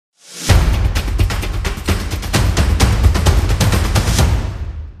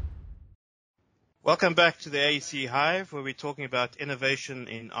Welcome back to the AEC Hive, where we're talking about innovation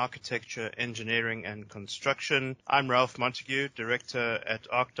in architecture, engineering, and construction. I'm Ralph Montague, Director at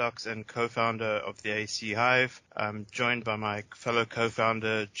ArcDocs and co-founder of the AEC Hive. I'm joined by my fellow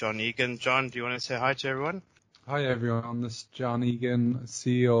co-founder, John Egan. John, do you want to say hi to everyone? Hi everyone, this is John Egan,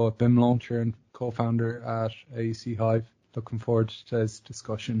 CEO of BIM Launcher and co-founder at AEC Hive. Looking forward to today's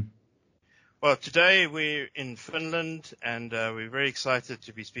discussion. Well, today we're in Finland and we're very excited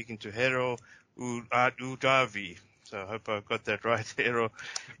to be speaking to Jero Juujarvi. So I hope I've got that right, Jero.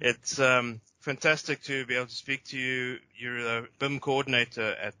 It's fantastic to be able to speak to you. You're a BIM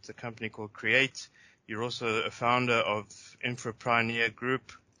coordinator at a company called Create. You're also a founder of Infra Pioneer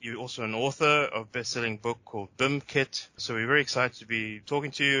Group. You're also an author of a best-selling book called BIM Kit. So we're very excited to be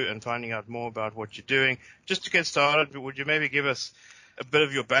talking to you and finding out more about what you're doing. Just to get started, would you maybe give us a bit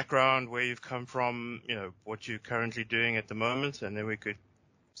of your background, where you've come from, what you're currently doing at the moment, and then we could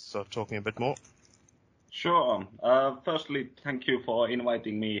start talking a bit more. Sure. Firstly, thank you for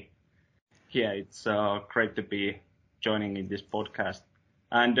inviting me here. It's great to be joining in this podcast.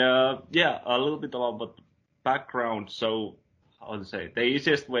 And a little bit about background. So, how to say, the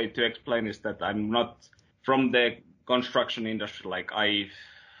easiest way to explain is that I'm not from the construction industry. Like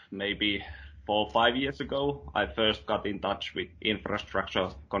maybe 4 or 5 years ago, I first got in touch with infrastructure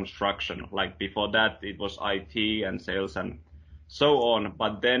construction. Like before that, it was IT and sales and so on.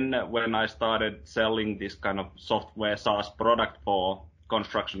 But then when I started selling this kind of software SaaS product for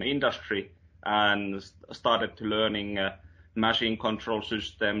construction industry and started to learning machine control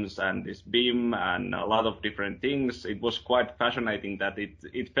systems and this BIM and a lot of different things, it was quite fascinating that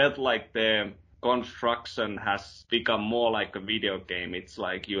it felt like the construction has become more like a video game. It's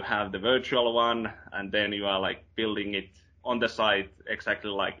like you have the virtual one and then you are like building it on the site exactly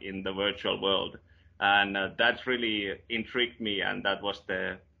like in the virtual world. And that really intrigued me, and that was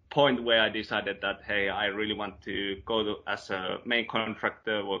the point where I decided that, hey, I really want to go as a main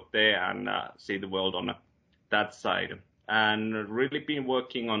contractor, work there and see the world on that side. And really been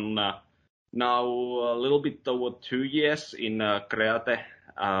working on now a little bit over 2 years in Create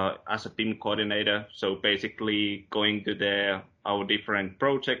as a BIM coordinator. So basically going to our different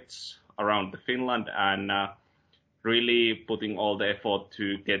projects around Finland and really putting all the effort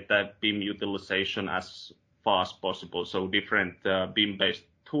to get that BIM utilization as far as possible. So different BIM-based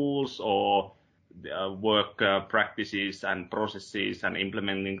tools or work practices and processes and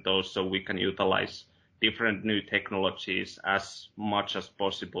implementing those so we can utilize different new technologies as much as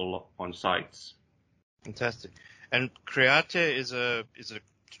possible on sites. Fantastic. And Create is a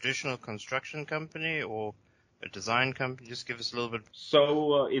traditional construction company or a design company? Just give us a little bit.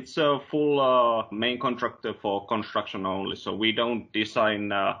 So it's a full main contractor for construction only. So we don't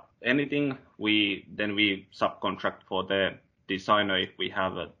design anything. We subcontract for the designer if we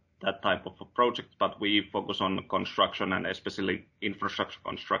have that type of a project. But we focus on construction and especially infrastructure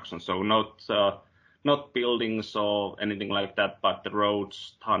construction. So not buildings or anything like that, but the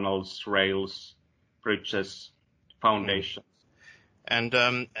roads, tunnels, rails, bridges, foundations. And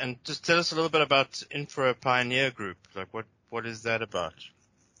just tell us a little bit about Infra Pioneer Group. Like what is that about?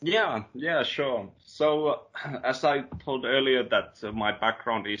 Yeah, sure. So as I told earlier that my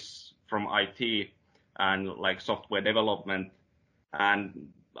background is from IT and like software development, and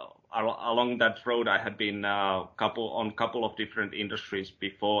along that road I had been on a couple of different industries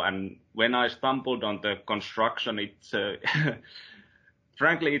before. And when I stumbled on the construction,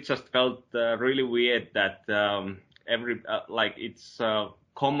 frankly it just felt really weird that it's a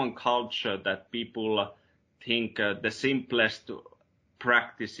common culture that people think the simplest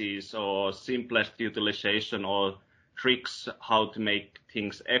practices or simplest utilization or tricks how to make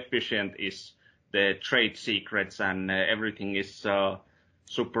things efficient is the trade secrets, and everything is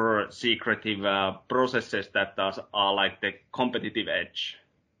super secretive processes that are like the competitive edge.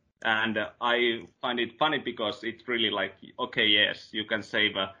 And I find it funny because it's really like, okay, yes, you can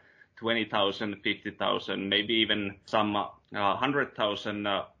save 20,000, 50,000, maybe even some 100,000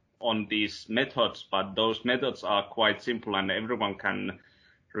 on these methods, but those methods are quite simple and everyone can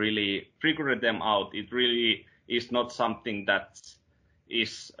really figure them out. It really is not something that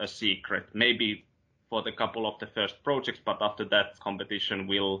is a secret. Maybe for the couple of the first projects, but after that competition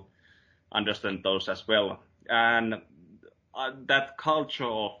will understand those as well. And that culture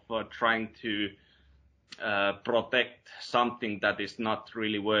of trying to protect something that is not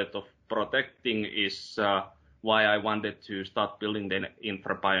really worth of protecting is why I wanted to start building the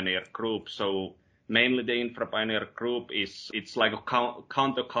Infra Pioneer Group. So mainly the Infra Pioneer Group it's like a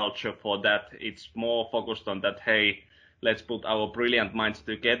counterculture for that. It's more focused on that, hey, let's put our brilliant minds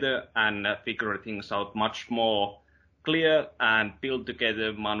together and figure things out much more clear and build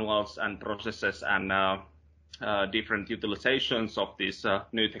together manuals and processes and different utilizations of these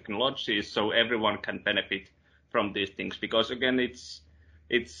new technologies, so everyone can benefit from these things. Because again, it's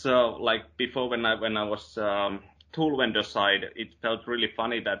like before when I was tool vendor side, it felt really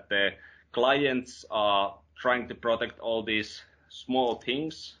funny that the clients are trying to protect all these small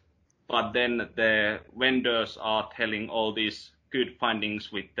things, but then the vendors are telling all these good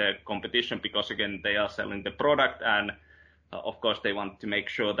findings with the competition, because again, they are selling the product, and of course they want to make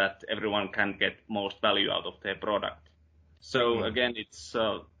sure that everyone can get most value out of their product. So again, it's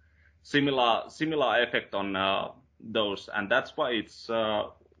similar effect on those, and that's why it's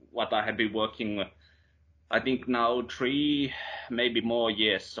what I have been working, I think now 3, maybe more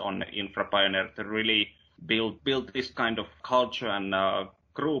years on Infra Pioneer to really build this kind of culture and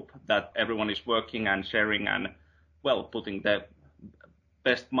group that everyone is working and sharing and, well, putting the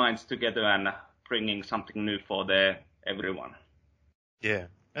best minds together and bringing something new for everyone. Yeah,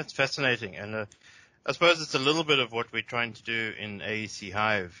 that's fascinating. And I suppose it's a little bit of what we're trying to do in AEC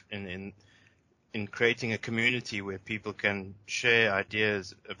Hive in creating a community where people can share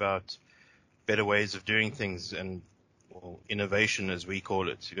ideas about better ways of doing things and innovation, as we call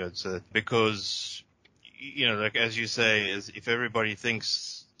it. Because, like as you say, if everybody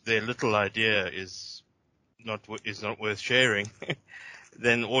thinks their little idea is not worth sharing,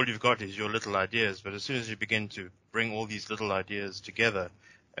 then all you've got is your little ideas. But as soon as you begin to bring all these little ideas together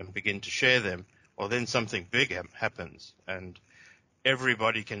and begin to share them, well, then something big happens, and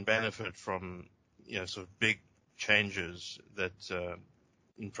everybody can benefit from, sort of big changes that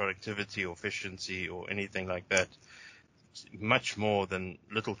in productivity or efficiency or anything like that, much more than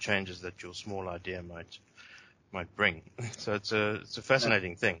little changes that your small idea might bring. So it's a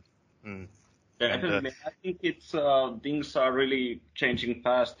fascinating thing. Definitely. And, I think it's things are really changing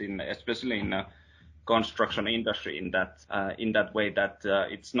fast especially in construction industry in that way that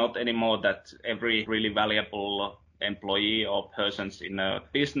it's not anymore that every really valuable employee or persons in a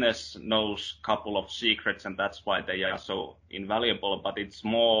business knows a couple of secrets and that's why they are so invaluable, but it's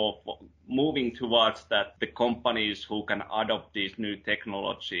more moving towards that the companies who can adopt these new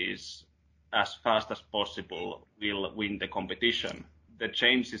technologies as fast as possible will win the competition. The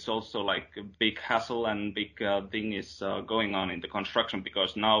change is also like a big hassle and big thing is going on in the construction,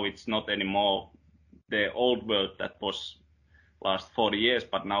 because now it's not anymore the old world that was last 40 years,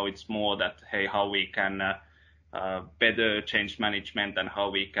 but now it's more that, hey, how we can better change management and how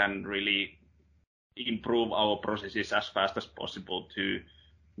we can really improve our processes as fast as possible to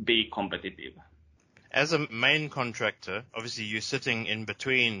be competitive. As a main contractor, obviously you're sitting in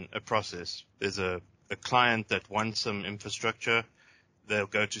between a process. There's a client that wants some infrastructure. They'll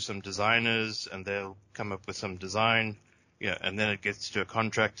go to some designers and they'll come up with some design, and then it gets to a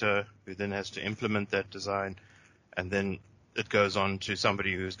contractor who then has to implement that design, and then it goes on to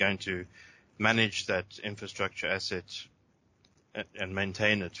somebody who's going to manage that infrastructure asset and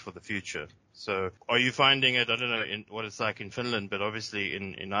maintain it for the future. So are you finding it, I don't know what it's like in Finland, but obviously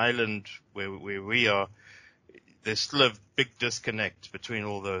in Ireland where we are, there's still a big disconnect between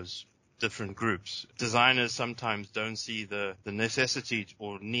all those different groups. Designers sometimes don't see the necessity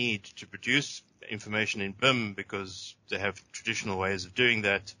or need to produce information in BIM because they have traditional ways of doing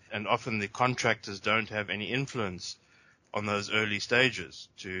that, and often the contractors don't have any influence on those early stages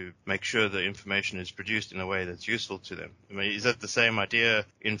to make sure the information is produced in a way that's useful to them. I mean, is that the same idea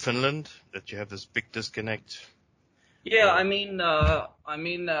in Finland, that you have this big disconnect? Yeah, I mean, of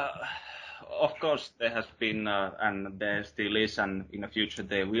course there has been, and there still is, and in the future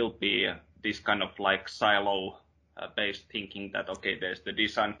there will be this kind of like silo-based thinking that, okay, there's the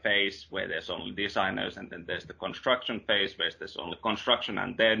design phase where there's only designers, and then there's the construction phase where there's only construction,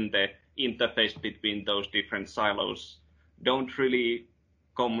 and then the interface between those different silos don't really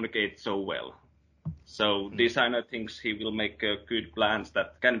communicate so well. So designer thinks he will make good plans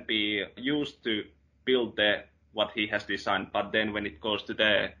that can be used to build what he has designed, but then when it goes to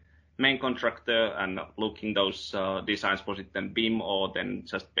the main contractor and looking those designs, was it then BIM or then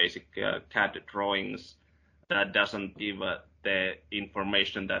just basic CAD drawings, that doesn't give the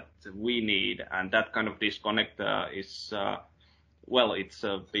information that we need, and that kind of disconnect is it's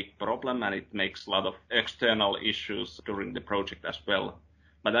a big problem, and it makes a lot of external issues during the project as well.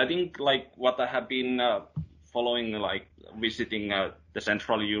 But I think like what I have been following, like visiting the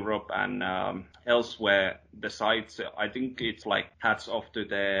Central Europe and elsewhere, the sites, I think it's like hats off to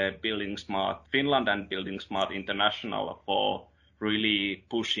the Building Smart Finland and Building Smart International for really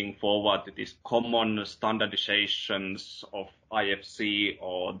pushing forward these common standardizations of IFC,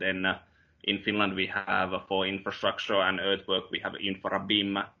 or then in Finland we have for infrastructure and earthwork, we have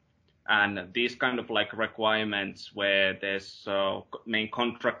InfraBIM, And these kind of like requirements where there's main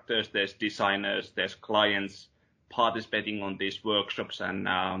contractors, there's designers, there's clients participating on these workshops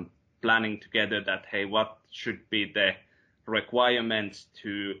and planning together that, hey, what should be the requirements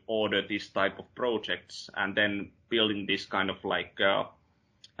to order this type of projects, and then building this kind of like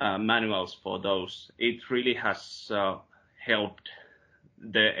manuals for those. It really has helped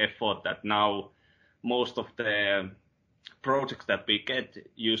the effort that now most of the projects that we get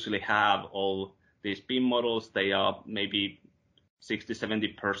usually have all these BIM models. They are maybe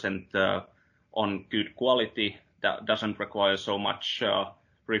 60-70% on good quality. That doesn't require so much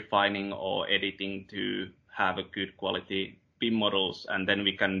refining or editing to have a good quality BIM models, and then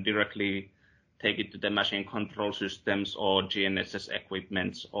we can directly take it to the machine control systems or GNSS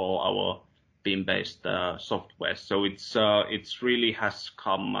equipments or our BIM-based software. So it's really has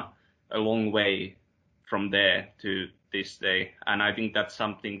come a long way from there to this day, and I think that's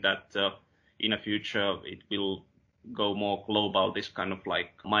something that in the future it will go more global, this kind of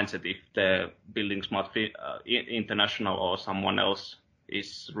like mindset, if the Building Smart International or someone else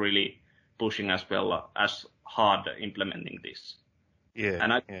is really pushing as well as hard implementing this. Yeah.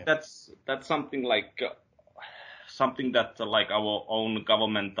 And I think that's something like something that like our own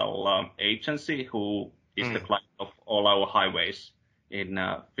governmental agency, who is the client of all our highways in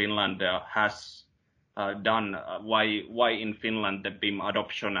Finland, has done. Why in Finland the BIM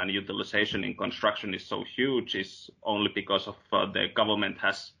adoption and utilization in construction is so huge is only because of the government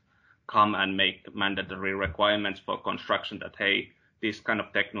has come and make mandatory requirements for construction that, hey, these kind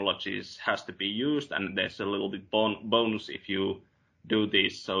of technologies has to be used, and there's a little bit bonus if you do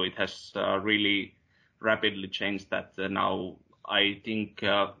this. So it has really rapidly changed that. Now I think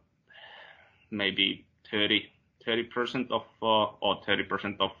maybe 30% of or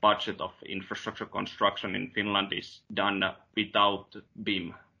 30% of budget of infrastructure construction in Finland is done without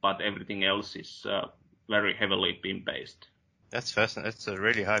BIM, but everything else is very heavily BIM based. That's fascinating. That's a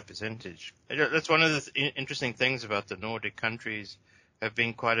really high percentage. That's one of the interesting things about the Nordic countries, have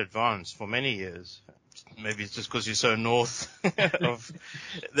been quite advanced for many years. Maybe it's just because you're so north of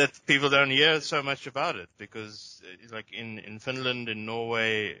that people don't hear so much about it, because like in Finland, in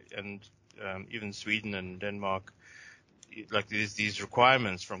Norway, and even Sweden and Denmark, like these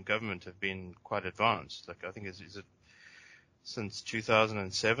requirements from government have been quite advanced. Like I think is it since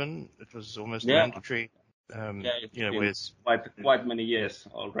 2007 it was almost mandatory. It's quite many years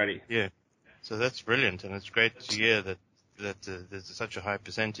already. Yeah, so that's brilliant, and it's great to hear that there's such a high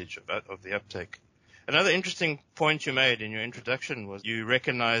percentage of the uptake. Another interesting point you made in your introduction was you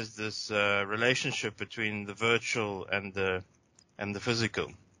recognized this relationship between the virtual and the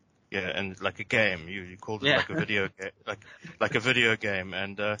physical. Yeah, and like a game, you called it like a video game, like a video game,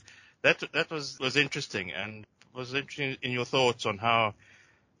 and that was interesting, and was interesting in your thoughts on how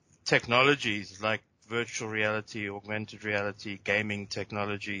technologies like virtual reality, augmented reality, gaming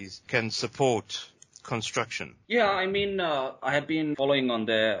technologies can support construction. Yeah, I mean, I have been following on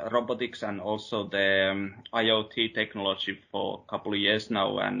the robotics and also the IoT technology for a couple of years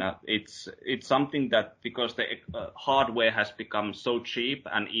now, and it's something that, because the hardware has become so cheap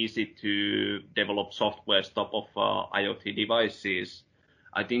and easy to develop software on top of IoT devices,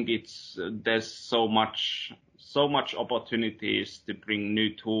 I think there's so much opportunities to bring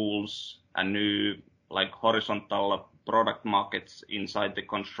new tools and new like horizontal product markets inside the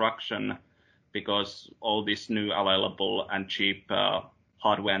construction, because all this new available and cheap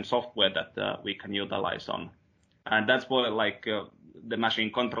hardware and software that we can utilize on. And that's why like the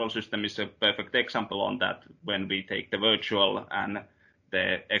machine control system is a perfect example on that. When we take the virtual and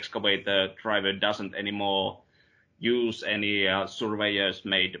the excavator driver doesn't anymore use any surveyors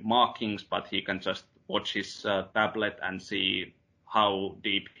made markings, but he can just watch his tablet and see how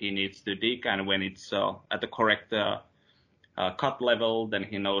deep he needs to dig, and when it's at the correct cut level, then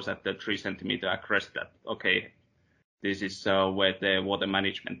he knows at the 3 centimeter accuracy that, okay, this is where the water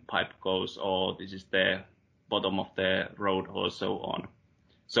management pipe goes, or this is the bottom of the road, or so on.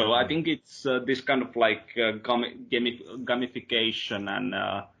 So I think it's this kind of like gamification and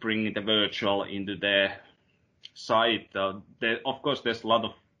bringing the virtual into the site. Of course, there's a lot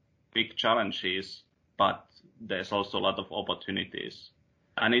of big challenges, but there's also a lot of opportunities.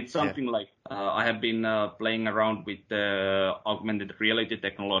 And it's something like I have been playing around with the augmented reality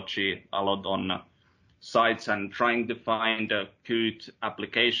technology a lot on sites and trying to find good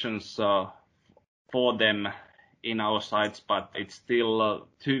applications for them in our sites, but it's still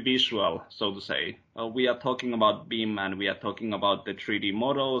too visual, so to say. We are talking about BIM and we are talking about the 3D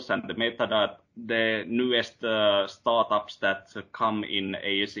models and the metadata. The newest startups that come in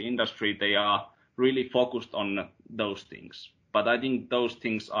AEC industry, they are really focused on those things. But I think those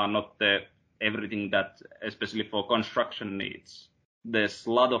things are not everything that, especially for construction needs. There's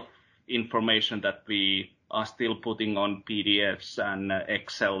a lot of information that we are still putting on PDFs and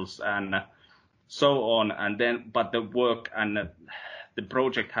Excels and so on, but the work and the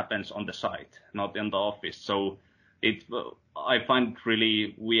project happens on the site, not in the office. So I find it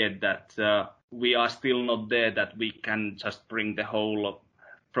really weird that we are still not there, that we can just bring the whole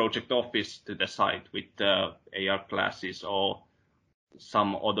project office to the site with AR glasses or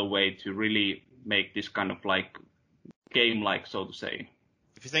some other way to really make this kind of like game-like, so to say.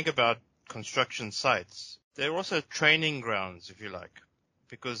 If you think about construction sites, they're also training grounds, if you like,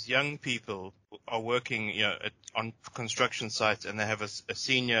 because young people are working, on construction sites, and they have a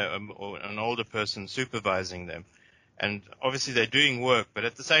senior or an older person supervising them, and obviously they're doing work, but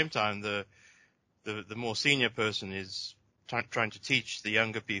at the same time, the more senior person is trying to teach the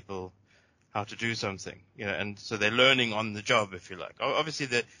younger people how to do something, and so they're learning on the job, if you like. Obviously,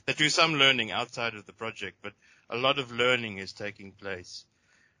 they do some learning outside of the project, but a lot of learning is taking place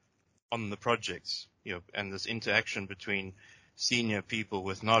on the projects, and this interaction between senior people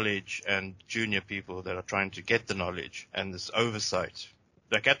with knowledge and junior people that are trying to get the knowledge, and this oversight.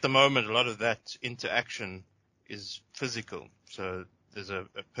 Like at the moment, a lot of that interaction is physical. So there's a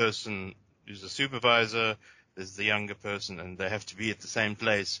person who's a supervisor, there's the younger person, and they have to be at the same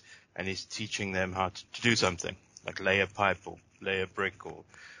place, and he's teaching them how to do something, like lay a pipe or lay a brick or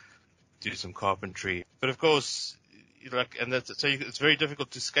do some carpentry. But of course, it's very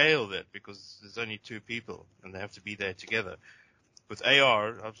difficult to scale that because there's only two people and they have to be there together. With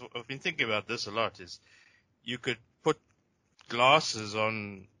AR, I've been thinking about this a lot, is you could put glasses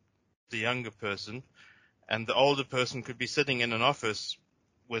on the younger person, and the older person could be sitting in an office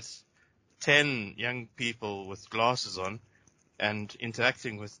with 10 young people with glasses on and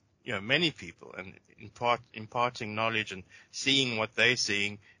interacting with many people and imparting knowledge and seeing what they're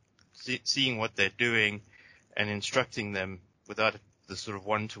seeing what they're doing, and instructing them without the sort of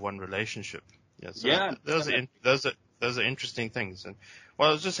one-to-one relationship. Those are interesting things. And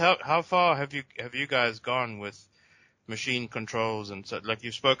well, it's just how far have you guys gone with machine controls, and so, like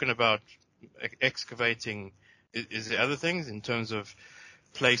you've spoken about excavating? Is there other things in terms of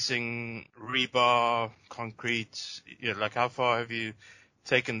placing rebar, concrete? Like how far have you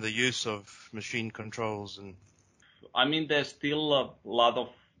taken the use of machine controls? And I mean, there's still a lot of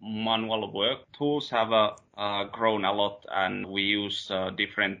manual work. Tools have grown a lot, and we use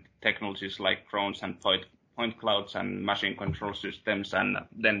different technologies like drones and point clouds and machine control systems, and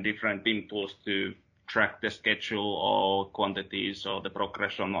then different BIM tools to track the schedule or quantities or the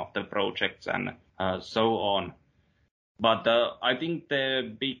progression of the projects and so on. But I think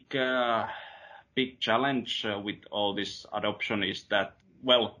the big challenge with all this adoption is that,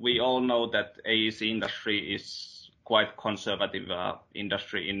 well, we all know that AEC industry is quite conservative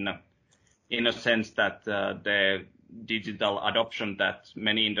industry in a sense that the digital adoption that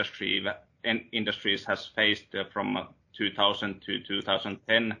many industries has faced from 2000 to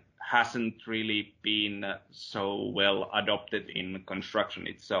 2010 hasn't really been so well adopted in construction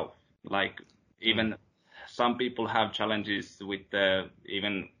itself. Like even some people have challenges with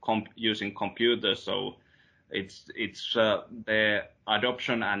even using computers, so it's the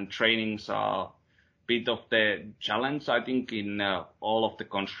adoption and trainings are bit of the challenge, I think, in all of the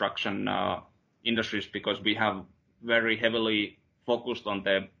construction industries, because we have very heavily focused on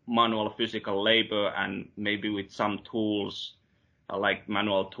the manual physical labor, and maybe with some tools like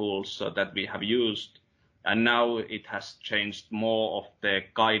manual tools that we have used. And now it has changed more of the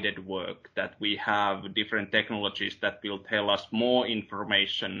guided work, that we have different technologies that will tell us more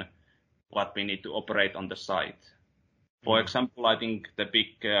information what we need to operate on the site. For example, I think the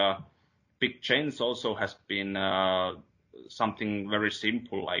big change also has been something very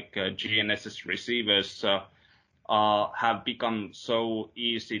simple, like GNSS receivers have become so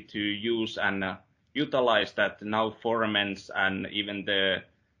easy to use and utilize that now foremen and even the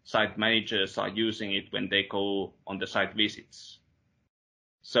site managers are using it when they go on the site visits.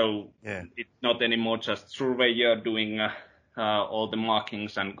 So it's not anymore just surveyor doing all the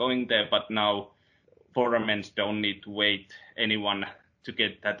markings and going there, but now foremen don't need to wait anyone to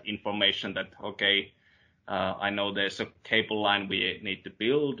get that information that, okay, I know there's a cable line we need to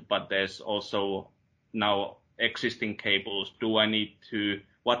build, but there's also now existing cables.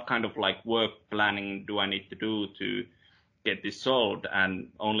 What kind of like work planning do I need to do to get this solved? And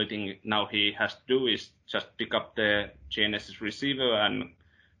only thing now he has to do is just pick up the GNSS receiver and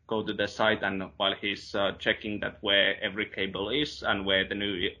go to the site, and while he's checking that where every cable is and where the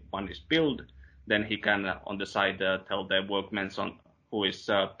new one is built, then he can on the side tell the workmen who is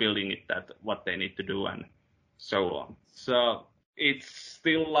building it that what they need to do and so on. So it's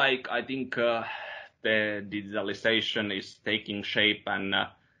still like, I think the digitalization is taking shape, and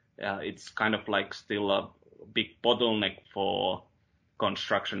it's kind of like still a big bottleneck for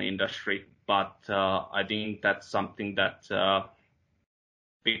construction industry. But I think that's something that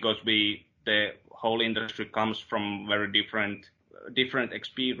because the whole industry comes from very different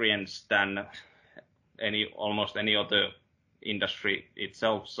experience than almost any other industry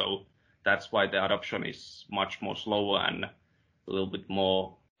itself. So that's why the adoption is much more slower and a little bit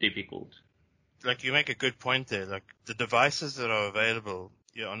more difficult. Like, you make a good point there. Like, the devices that are available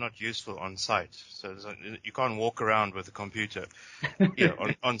are not useful on site. So you can't walk around with a computer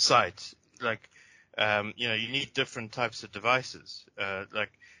on site. Like, you need different types of devices.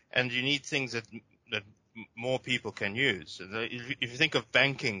 And you need things that more people can use. If you think of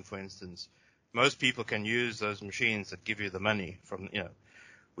banking, for instance, most people can use those machines that give you the money from,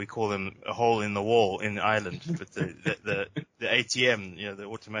 we call them a hole in the wall in Ireland, but the ATM, the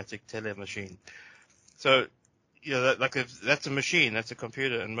automatic teller machine. So, that's a machine, that's a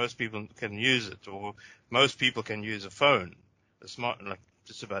computer, and most people can use it, or most people can use a phone.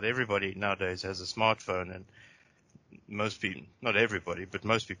 Just about everybody nowadays has a smartphone, and most people, not everybody, but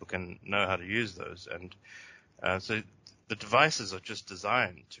most people can know how to use those. And so the devices are just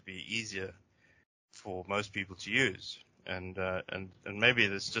designed to be easier for most people to use. And maybe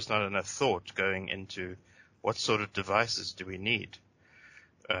there's just not enough thought going into what sort of devices do we need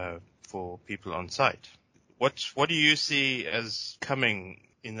for people on site. What do you see as coming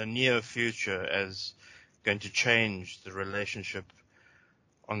in the near future as going to change the relationship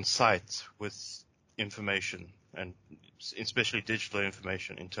on site with information, and especially digital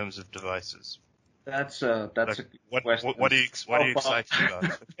information, in terms of devices? That's a question. What are you excited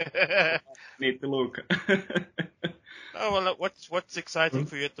about? Need to look. Oh, well, what's exciting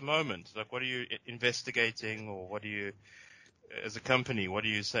for you at the moment? Like, what are you investigating, or what are you, as a company, what are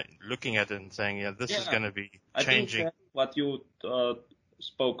you looking at and saying, this is going to be changing? I think what you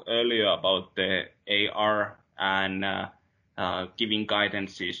spoke earlier about the AR and giving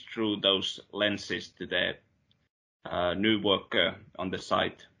guidances through those lenses to the new worker on the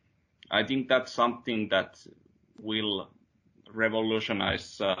site. I think that's something that will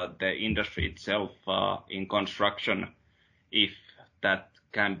revolutionize the industry itself in construction, if that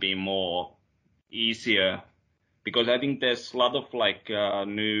can be more easier, because I think there's a lot of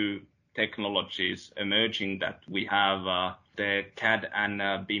new technologies emerging that we have. The CAD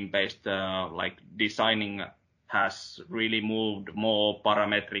and BIM-based designing has really moved more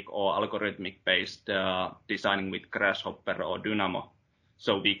parametric or algorithmic-based designing with Grasshopper or Dynamo,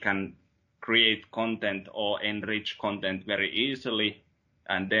 so we can create content or enrich content very easily.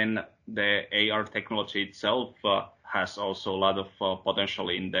 And then the AR technology itself has also a lot of potential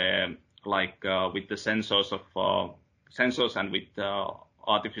in the with the sensors and with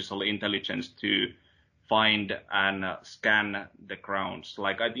artificial intelligence to find and scan the grounds.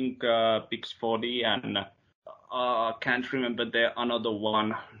 Like, I think Pix4D and can't remember another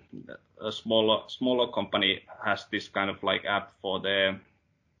one. A smaller company has this kind of app for the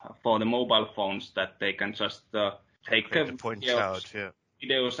mobile phones that they can just take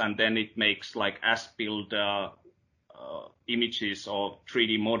videos, and then it makes as-built images or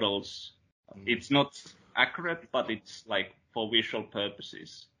 3D models. It's not accurate, but it's for visual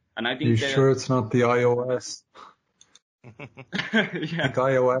purposes. And I think are you sure it's not the iOS? I think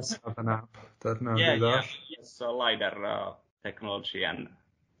iOS have an app that now do that. Yeah, it's a LiDAR technology. And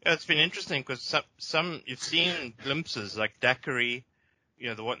it's been interesting because some you've seen glimpses like Daiquiri,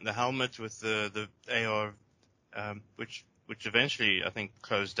 the helmet with the AR, which eventually I think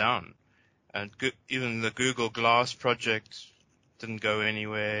closed down, and even the Google Glass project didn't go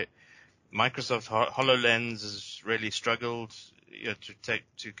anywhere. Microsoft HoloLens has really struggled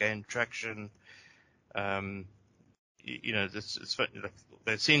to gain traction. It's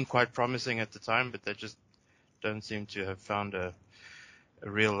they seemed quite promising at the time, but they just don't seem to have found a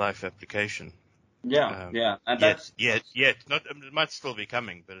real life application. And yet. Not, it might still be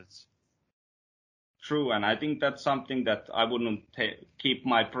coming, but it's true. And I think that's something that I wouldn't keep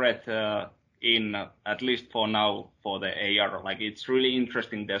my breath in, at least for now, for the AR. It's really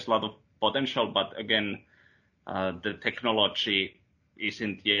interesting. There's a lot of potential, but again, the technology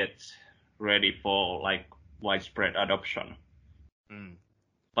isn't yet ready for widespread adoption.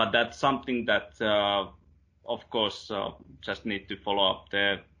 But that's something that, of course, just need to follow up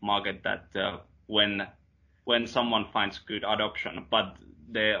the market, that when someone finds good adoption. But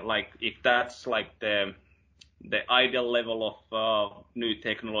if that's the ideal level of new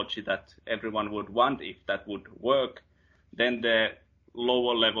technology that everyone would want, if that would work, then the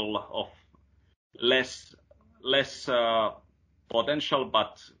lower level of less less potential,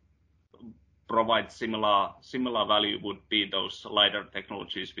 but provide similar value would be those LiDAR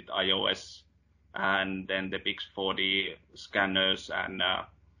technologies with iOS, and then the Pix4D scanners and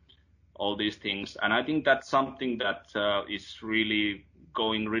all these things. And I think that's something that is really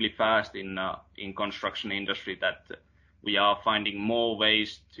going really fast in construction industry, that we are finding more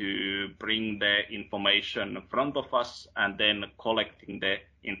ways to bring the information in front of us and then collecting the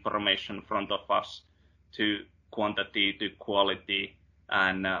information in front of us to quantity, to quality,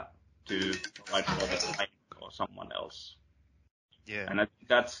 and to provide for the client or someone else. Yeah. And I think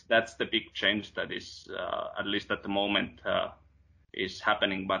that's the big change that is, at least at the moment, is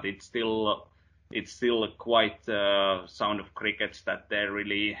happening. But it's still quite sound of crickets that there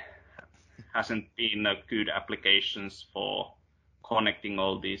really hasn't been good applications for connecting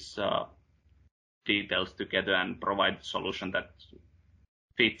all these details together and provide a solution that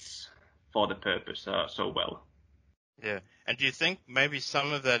fits for the purpose so well. Yeah. And do you think maybe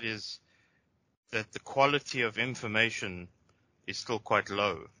some of that is that the quality of information is still quite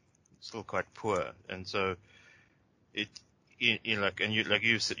low, still quite poor, and so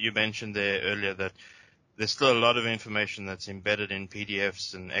you mentioned there earlier that there's still a lot of information that's embedded in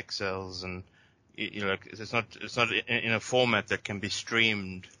PDFs and Excels, and it's not in a format that can be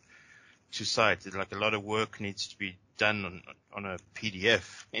streamed to site. Like a lot of work needs to be done on a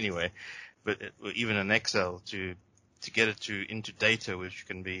PDF anyway, but even an Excel to get it into data which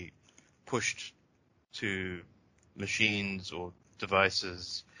can be pushed to machines or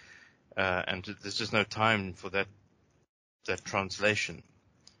devices, and there's just no time for that translation.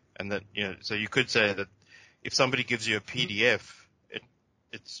 And that, so you could say that if somebody gives you a PDF,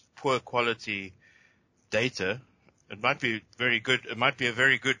 it's poor quality data. It might be very good. It might be a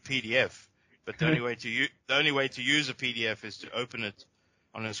very good PDF, but the only way to use a PDF is to open it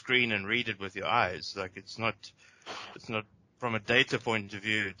on a screen and read it with your eyes. Like it's not from a data point of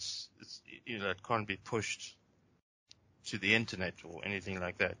view. It can't be pushed to the internet or anything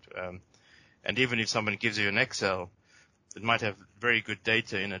like that. And even if somebody gives you an Excel, it might have very good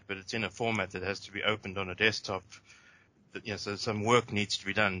data in it, but it's in a format that has to be opened on a desktop. So some work needs to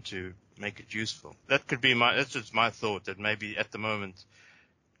be done to make it useful. That's just my thought, that maybe at the moment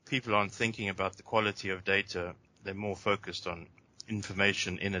people aren't thinking about the quality of data. They're more focused on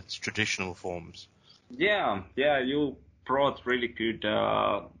information in its traditional forms. Yeah, you brought really good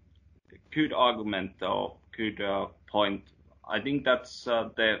argument or good point. I think that's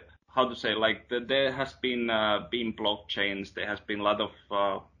there has been blockchains, there has been a lot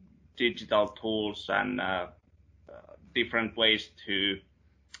of digital tools and different ways to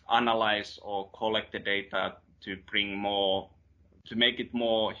analyze or collect the data to make it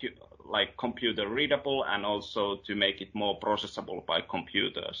more like computer readable, and also to make it more processable by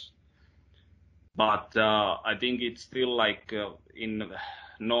computers. But I think it's still like in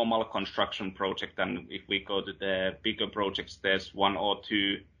normal construction project, and if we go to the bigger projects, there's one or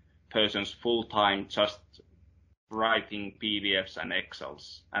two persons full time just writing PDFs and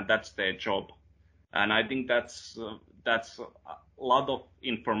Excels, and that's their job. And I think that's a lot of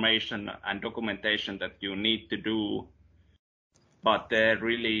information and documentation that you need to do, but there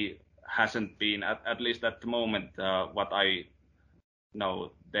really hasn't been, at least at the moment, what I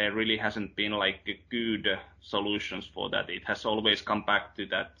know, there really hasn't been like good solutions for that. It has always come back to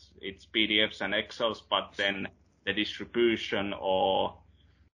that it's PDFs and Excels, but then the distribution or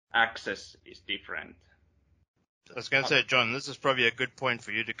access is different. I was going to say, John, this is probably a good point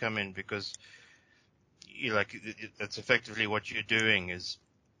for you to come in, because that's effectively what you're doing, is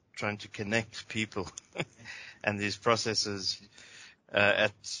trying to connect people and these processes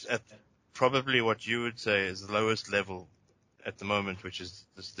at probably what you would say is the lowest level at the moment, which is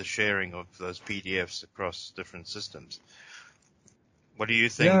the sharing of those PDFs across different systems. What do you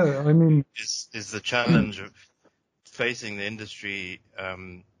think is the challenge of facing the industry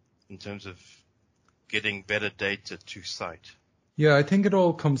in terms of getting better data to site? Yeah, I think it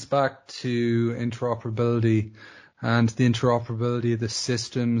all comes back to interoperability and the interoperability of the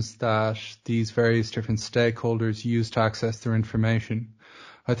systems that these various different stakeholders use to access their information.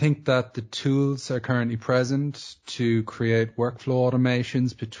 I think that the tools are currently present to create workflow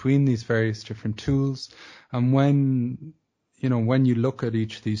automations between these various different tools. And when you look at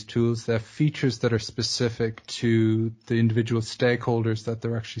each of these tools, they have features that are specific to the individual stakeholders that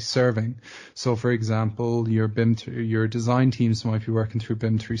they're actually serving. So, for example, your design teams might be working through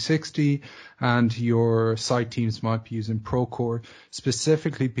BIM 360, and your site teams might be using Procore,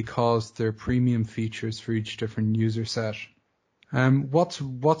 specifically because they're premium features for each different user set.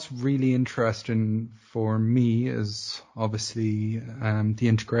 What's really interesting for me is obviously the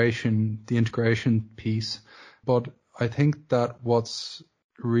integration piece. But I think that what's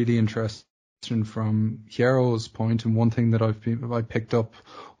really interesting from Jero's point, and one thing that I picked up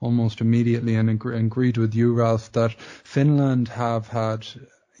almost immediately and agreed with you, Ralph, that Finland have had,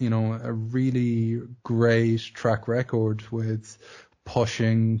 a really great track record with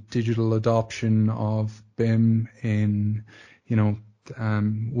pushing digital adoption of BIM in,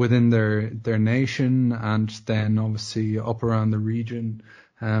 within their nation, and then obviously up around the region,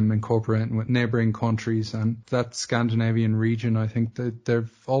 incorporating with neighbouring countries. And that Scandinavian region, I think that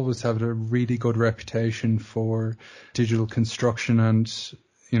they've always had a really good reputation for digital construction. And,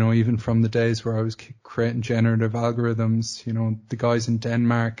 even from the days where I was creating generative algorithms, the guys in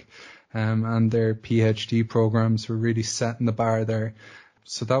Denmark and their PhD programs were really setting the bar there.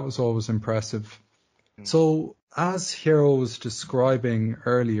 So that was always impressive. So as Jero was describing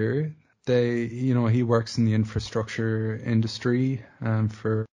earlier, he works in the infrastructure industry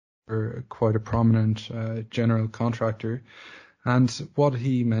for quite a prominent general contractor. And what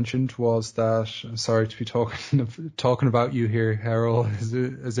he mentioned was that, sorry to be talking about you here, Jero,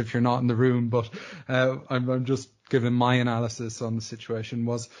 as if you're not in the room, but I'm just giving my analysis on the situation.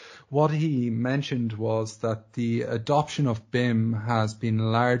 Was what he mentioned was that the adoption of BIM has been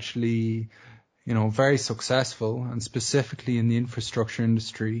largely, very successful, and specifically in the infrastructure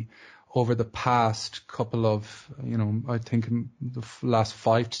industry over the past couple of, I think the last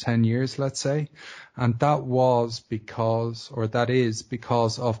 5 to 10 years, let's say. And that is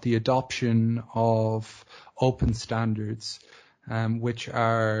because of the adoption of open standards, which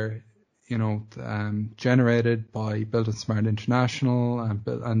are, generated by Building Smart International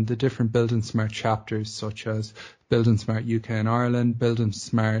and the different Building Smart chapters, such as Building Smart UK and Ireland, Building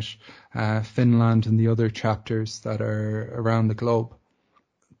Smart Finland, and the other chapters that are around the globe.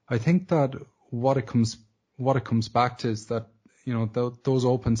 I think that what it comes back to is that, those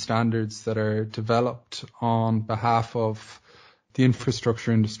open standards that are developed on behalf of the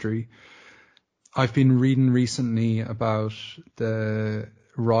infrastructure industry. I've been reading recently about the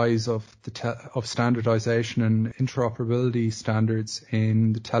rise of standardization and interoperability standards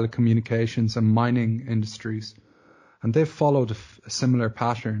in the telecommunications and mining industries. And they've followed a similar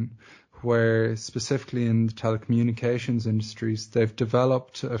pattern, where specifically in the telecommunications industries, they've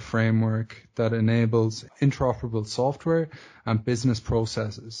developed a framework that enables interoperable software and business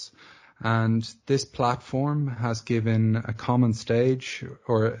processes. And this platform has given a common stage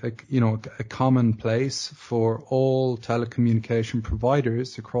or a common place for all telecommunication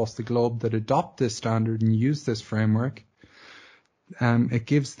providers across the globe that adopt this standard and use this framework. It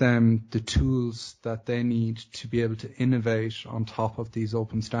gives them the tools that they need to be able to innovate on top of these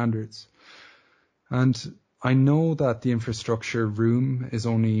open standards. And I know that the infrastructure room is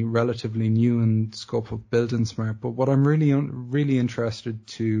only relatively new in the scope of Building Smart, but what I'm really interested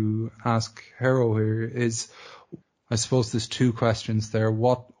to ask Jero here is, I suppose there's two questions there.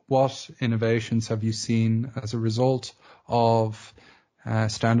 What innovations have you seen as a result of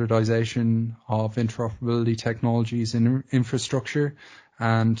standardization of interoperability technologies in infrastructure?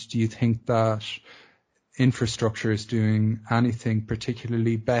 And do you think that infrastructure is doing anything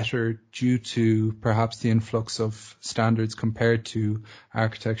particularly better due to perhaps the influx of standards compared to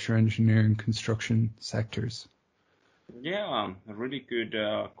architecture, engineering, construction sectors? Yeah, really good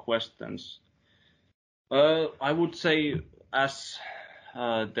questions. I would say as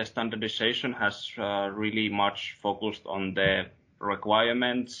the standardization has really much focused on the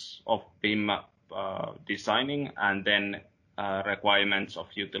requirements of BIM designing, and then requirements of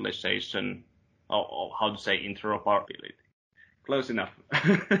utilization, or how to say, interoperability. Close enough.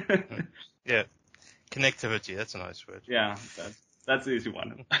 Yeah, connectivity, that's a nice word. Yeah, that's an easy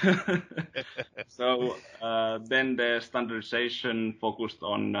one. So then the standardization focused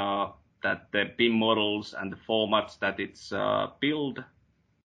on that the BIM models and the formats that it's built,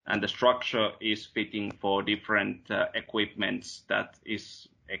 and the structure is fitting for different equipments that is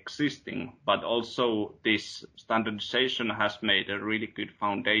existing. But also this standardization has made a really good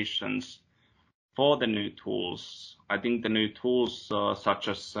foundations for the new tools. I think the new tools such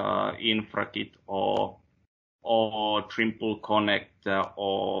as InfraKit or Trimble Connect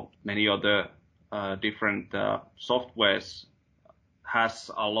or many other different softwares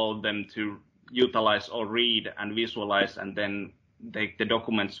has allowed them to utilize or read and visualize and then take the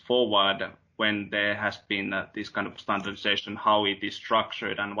documents forward when there has been this kind of standardization, how it is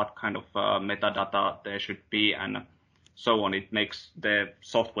structured and what kind of metadata there should be and so on. It makes the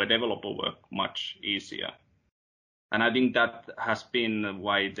software developer work much easier. And I think that has been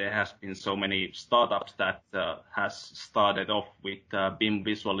why there has been so many startups that has started off with BIM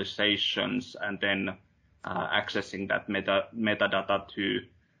visualizations and then accessing that metadata to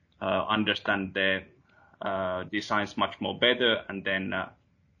understand the designs much more better, and then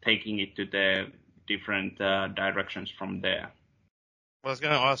taking it to the different directions from there. Well, I was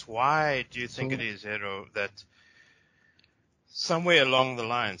going to ask, why do you think it is, Jero, that somewhere along the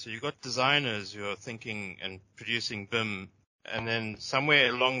line, so you've got designers who are thinking and producing BIM, and then somewhere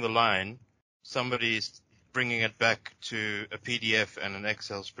along the line, somebody's bringing it back to a PDF and an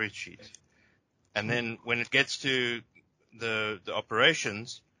Excel spreadsheet. And then when it gets to the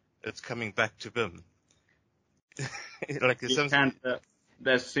operations, it's coming back to BIM. Like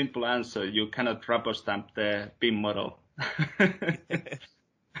the simple answer, you cannot rubber stamp the BIM model.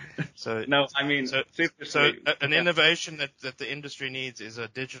 So no, I mean, so an innovation that the industry needs is a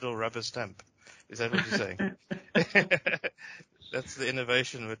digital rubber stamp. Is that what you're saying? That's the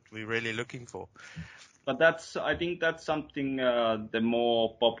innovation that we're really looking for. But I think that's something the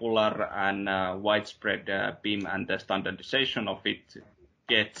more popular and widespread BIM and the standardization of it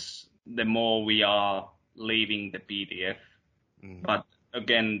gets, the more we are leaving the PDF. Mm. But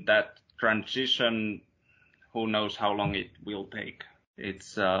again, that transition, who knows how long it will take.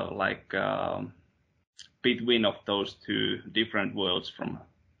 It's between of those two different worlds from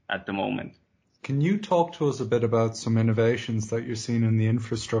at the moment. Can you talk to us a bit about some innovations that you're seeing in the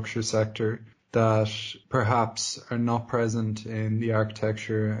infrastructure sector that perhaps are not present in the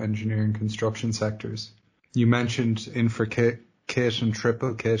architecture, engineering, construction sectors? You mentioned InfraKit and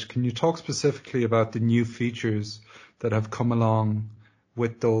TripleKit. Can you talk specifically about the new features that have come along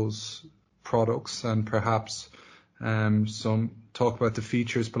with those products, and perhaps some talk about the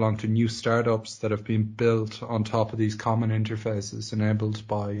features belong to new startups that have been built on top of these common interfaces enabled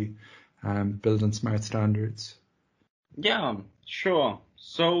by building smart standards? Yeah, sure.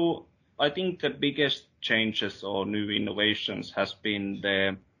 So I think the biggest changes or new innovations has been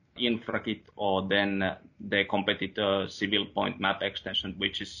the InfraKit, or then the competitor Civil Point map extension,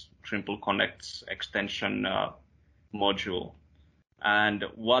 which is Trimble Connect's extension module. And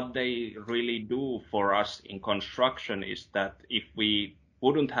what they really do for us in construction is that if we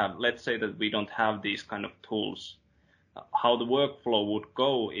wouldn't have, let's say that we don't have these kind of tools, how the workflow would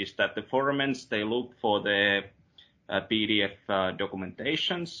go is that the foremen, they look for the PDF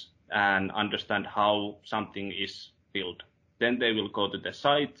documentations and understand how something is built. Then they will go to the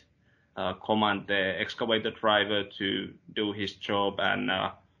site, command the excavator driver to do his job, and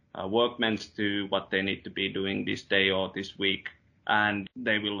workmen to do what they need to be doing this day or this week. And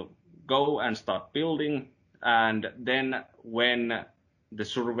they will go and start building. And then when the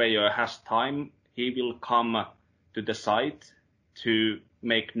surveyor has time, he will come to the site to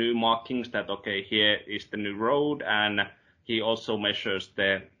make new markings that, okay, here is the new road. And he also measures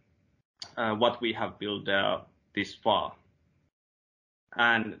the what we have built this far.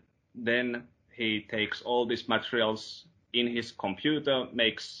 And then he takes all these materials in his computer,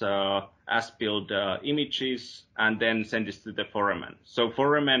 makes as-built images, and then sends it to the foreman. So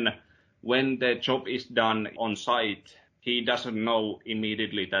foreman, when the job is done on site, he doesn't know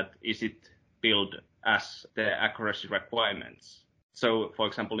immediately that is it built as the accuracy requirements. So, for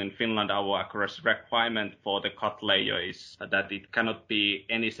example, in Finland, our accuracy requirement for the cut layer is that it cannot be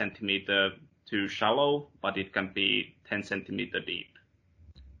any centimeter too shallow, but it can be 10 centimeter deep,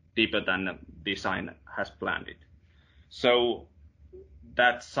 deeper than design has planned it. So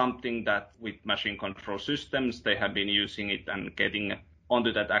that's something that with machine control systems, they have been using it and getting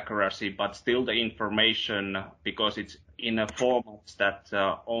onto that accuracy, but still the information, because it's in a format that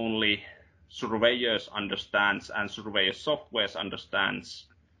only surveyors understands and surveyor softwares understands,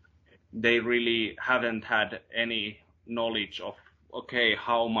 they really haven't had any knowledge of, okay,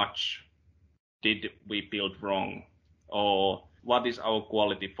 how much did we build wrong, or what is our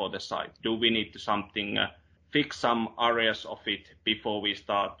quality for the site? Do we need to something fix some areas of it before we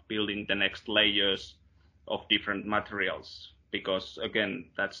start building the next layers of different materials? Because again,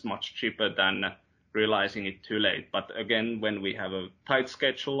 that's much cheaper than realizing it too late. But again, when we have a tight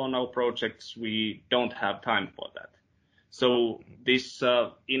schedule on our projects, we don't have time for that. So this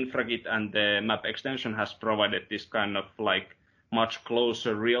InfraKit and the map extension has provided this kind of like much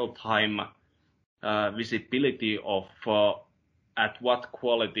closer real-time visibility of at what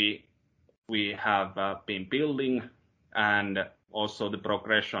quality we have been building, and also the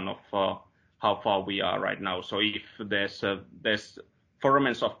progression of how far we are right now. So if there's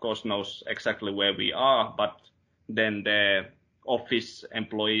foremen, of course, knows exactly where we are, but then the office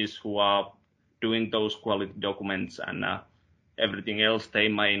employees who are doing those quality documents and everything else, they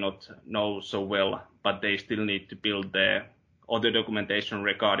may not know so well, but they still need to build the other documentation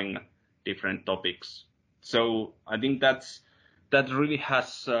regarding different topics. So I think that really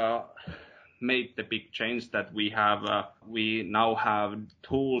has made the big change that we have. We now have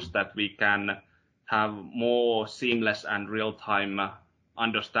tools that we can have more seamless and real-time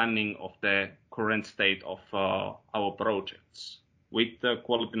understanding of the current state of our projects with the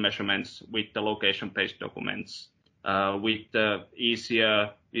quality measurements, with the location-based documents, with the easier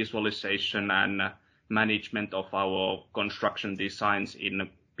visualization and management of our construction designs in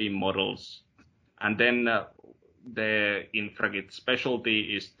BIM models. And then the InfraGit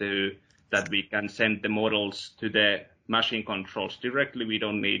specialty is that we can send the models to the machine controls directly. We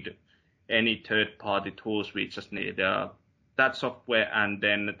don't need any third-party tools. We just need that software, and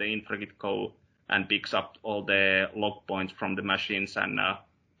then the InfraGit go and picks up all the log points from the machines and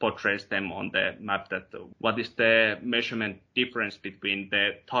portrays them on the map. That what is the measurement difference between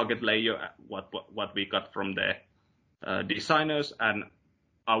the target layer, what we got from the designers, and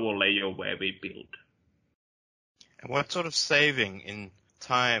our layer where we build. And what sort of saving in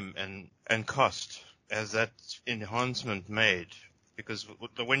time and cost has that enhancement made? Because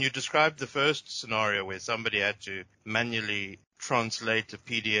when you described the first scenario where somebody had to manually translate a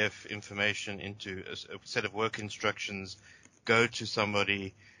PDF information into a set of work instructions, go to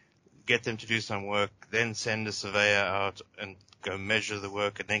somebody, get them to do some work, then send a surveyor out and go measure the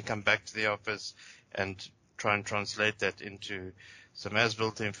work, and then come back to the office and try and translate that into some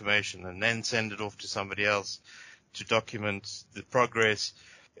as-built information, and then send it off to somebody else to document the progress.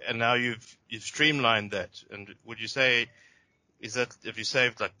 And now you've streamlined that. And would you say, have you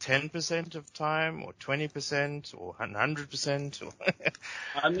saved like 10% of time, or 20%, or 100%? Or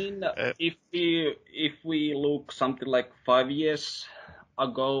I mean, if we look something like 5 years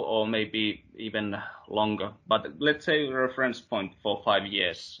ago, or maybe even longer, but let's say reference point for 5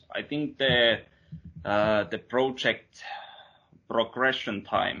 years, I think the project progression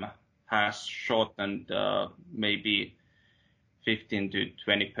time has shortened maybe 15 to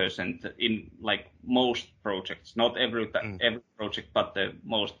 20% in like most projects, not every project, but the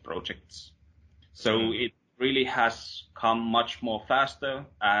most projects. So it really has come much more faster.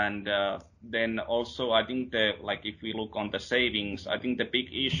 And then also I think if we look on the savings, I think the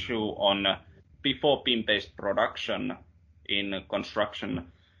big issue on before BIM-based production in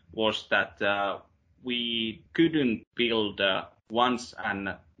construction was that we couldn't build once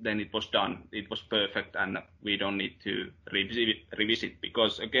and then it was done. It was perfect, and we don't need to revisit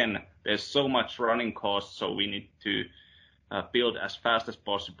because, again, there's so much running costs, so we need to build as fast as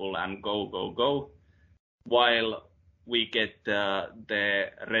possible and go, while we get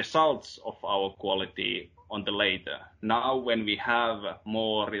the results of our quality on the later. Now, when we have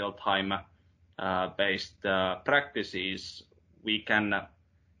more real-time based practices, we can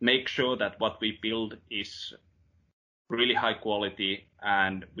make sure that what we build is really high quality,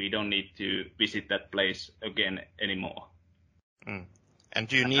 and we don't need to visit that place again anymore. And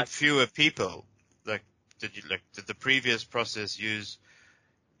do you need fewer people? Did the previous process use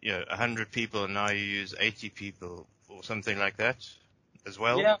 100 people, and now you use 80 people or something like that as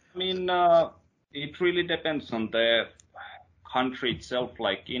well? Yeah, I mean, it really depends on the country itself.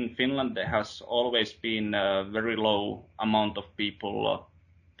 Like in Finland, there has always been a very low amount of people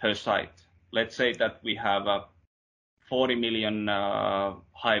per site. Let's say that we have a 40 million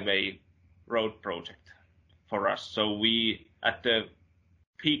highway road project for us. So we, at the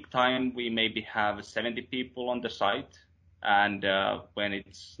peak time, we maybe have 70 people on the site. And when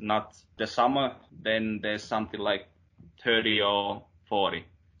it's not the summer, then there's something like 30 or 40.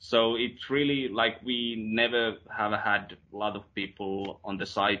 So it's really like we never have had a lot of people on the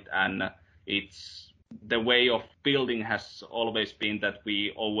site, and it's the way of building has always been that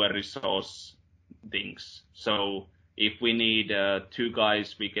we over-resource things. So if we need 2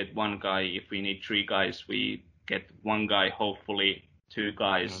 guys, we get 1 guy. If we need 3 guys, we get 1 guy, hopefully 2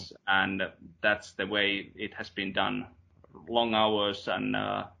 guys. And that's the way it has been done. Long hours and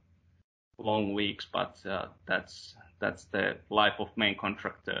long weeks, but that's the life of main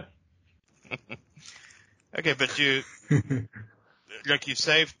contractor. Okay, but you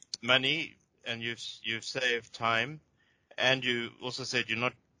saved money and you've saved time, and you also said you're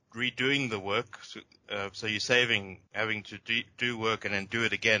not redoing the work, so you're saving having to do work and then do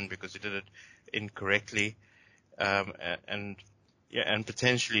it again because you did it incorrectly, and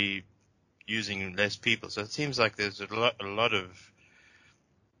potentially using less people. So it seems like there's a lot of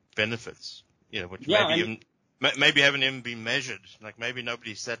benefits, which maybe haven't even been measured. Like maybe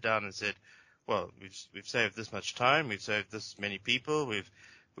nobody sat down and said, well, we've saved this much time, we've saved this many people, we've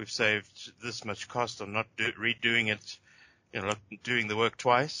saved this much cost on not redoing it, not doing the work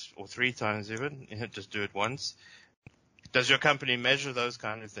twice or 3 times even, just do it once. Does your company measure those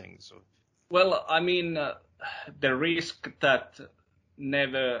kind of things? Well, I mean, the risk that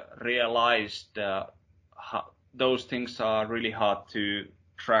never realized those things are really hard to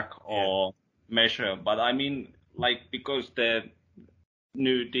track or measure. But I mean, like, because the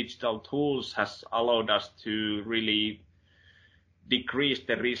new digital tools has allowed us to really decrease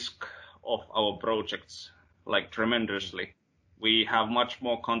the risk of our projects, like, tremendously. We have much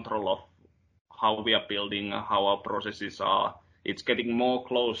more control of how we are building, how our processes are. It's getting more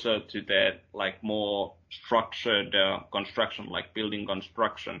closer to the, like, more structured construction, like building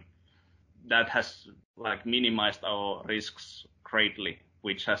construction. That has, like, minimized our risks greatly,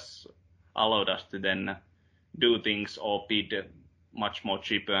 which has allowed us to then do things or bid much more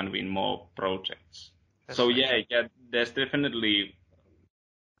cheaper and win more projects. So yeah, there's definitely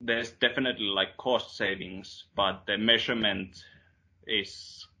like cost savings, but the measurement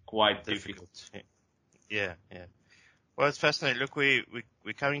is quite difficult. Yeah. Well, it's fascinating. Look, we're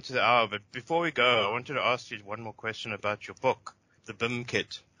coming to the hour, but before we go, I wanted to ask you one more question about your book, The BIM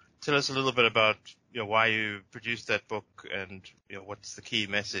Kit. Tell us a little bit about why you produced that book and what's the key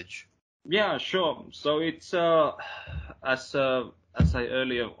message. Yeah, sure. So it's as I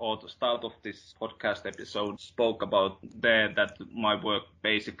earlier, or the start of this podcast episode, spoke about that my work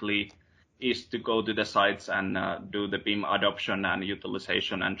basically is to go to the sites and do the BIM adoption and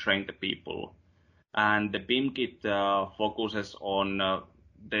utilization and train the people. And the BIM kit focuses on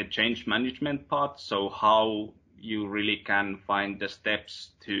the change management part, so how you really can find the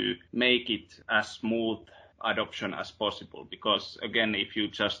steps to make it as smooth adoption as possible. Because again, if you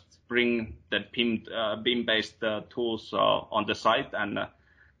just bring the BIM-based tools on the site and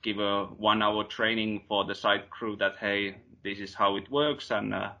give a 1 hour training for the site crew that, hey, this is how it works,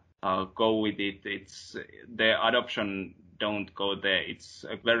 and go with it, it's the adoption don't go there. It's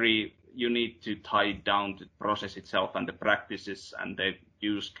you need to tie it down to the process itself and the practices and the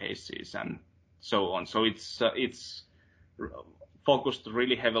use cases and so on. So it's focused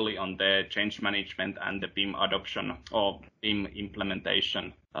really heavily on the change management and the BIM adoption or BIM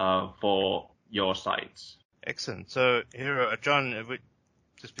implementation for your sites. Excellent. So here, John,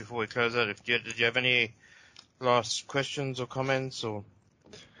 just before we close out, did you have any last questions or comments or?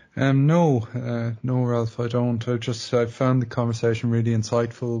 No, Ralph, I don't. I found the conversation really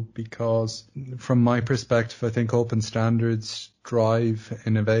insightful because from my perspective, I think open standards drive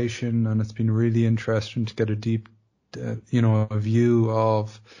innovation, and it's been really interesting to get a deep, a view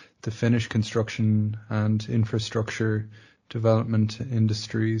of the Finnish construction and infrastructure development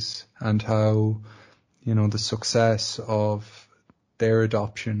industries and how, the success of their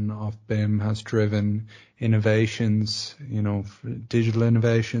adoption of BIM has driven innovations, digital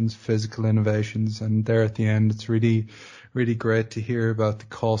innovations, physical innovations, and there at the end, it's really, really great to hear about the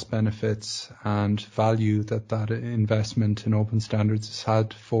cost benefits and value that investment in open standards has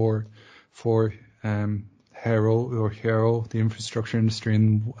had for Jero, the infrastructure industry,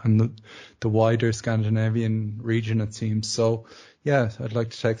 and the wider Scandinavian region, it seems. So, yeah, I'd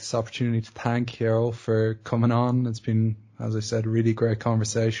like to take this opportunity to thank Jero for coming on. It's been, as I said, a really great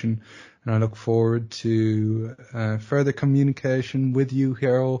conversation, and I look forward to further communication with you,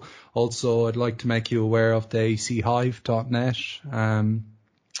 Jero. Also, I'd like to make you aware of the AEChive.net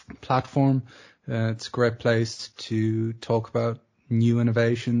platform. It's a great place to talk about new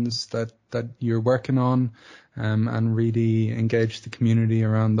innovations that you're working on, and really engage the community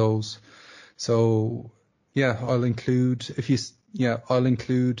around those. So, yeah, I'll include the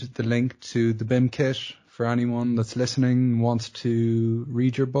link to the BIM kit for anyone that's listening and wants to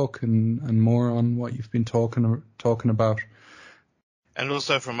read your book and more on what you've been talking about. And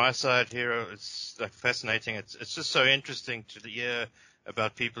also from my side here, it's like fascinating. It's just so interesting to hear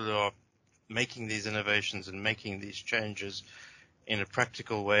about people who are making these innovations and making these changes in a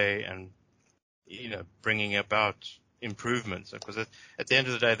practical way and, bringing about improvements. Because at the end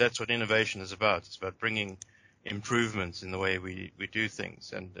of the day, that's what innovation is about. It's about bringing improvements in the way we do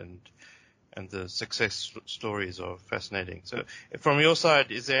things, and the success stories are fascinating. So from your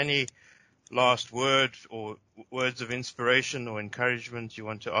side, is there any last word or words of inspiration or encouragement you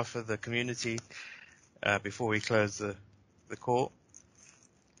want to offer the community before we close the call?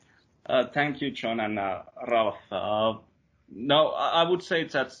 Thank you, John and Ralph. No, I would say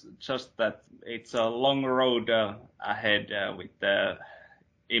that's just that it's a long road ahead with the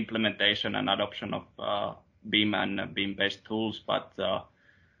implementation and adoption of BIM and BIM-based tools, but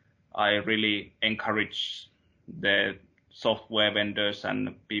I really encourage the software vendors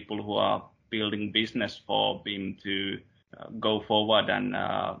and people who are building business for BIM to go forward and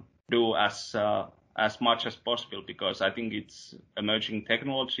do as much as possible, because I think it's emerging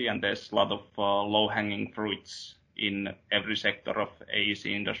technology and there's a lot of low-hanging fruits in every sector of AEC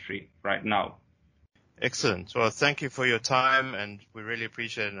industry right now. Excellent. Well, thank you for your time, and we really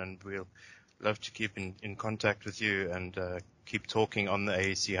appreciate it, and we'll love to keep in contact with you and keep talking on the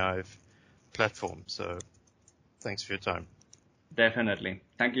AEC Hive platform. So thanks for your time. Definitely.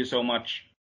 Thank you so much.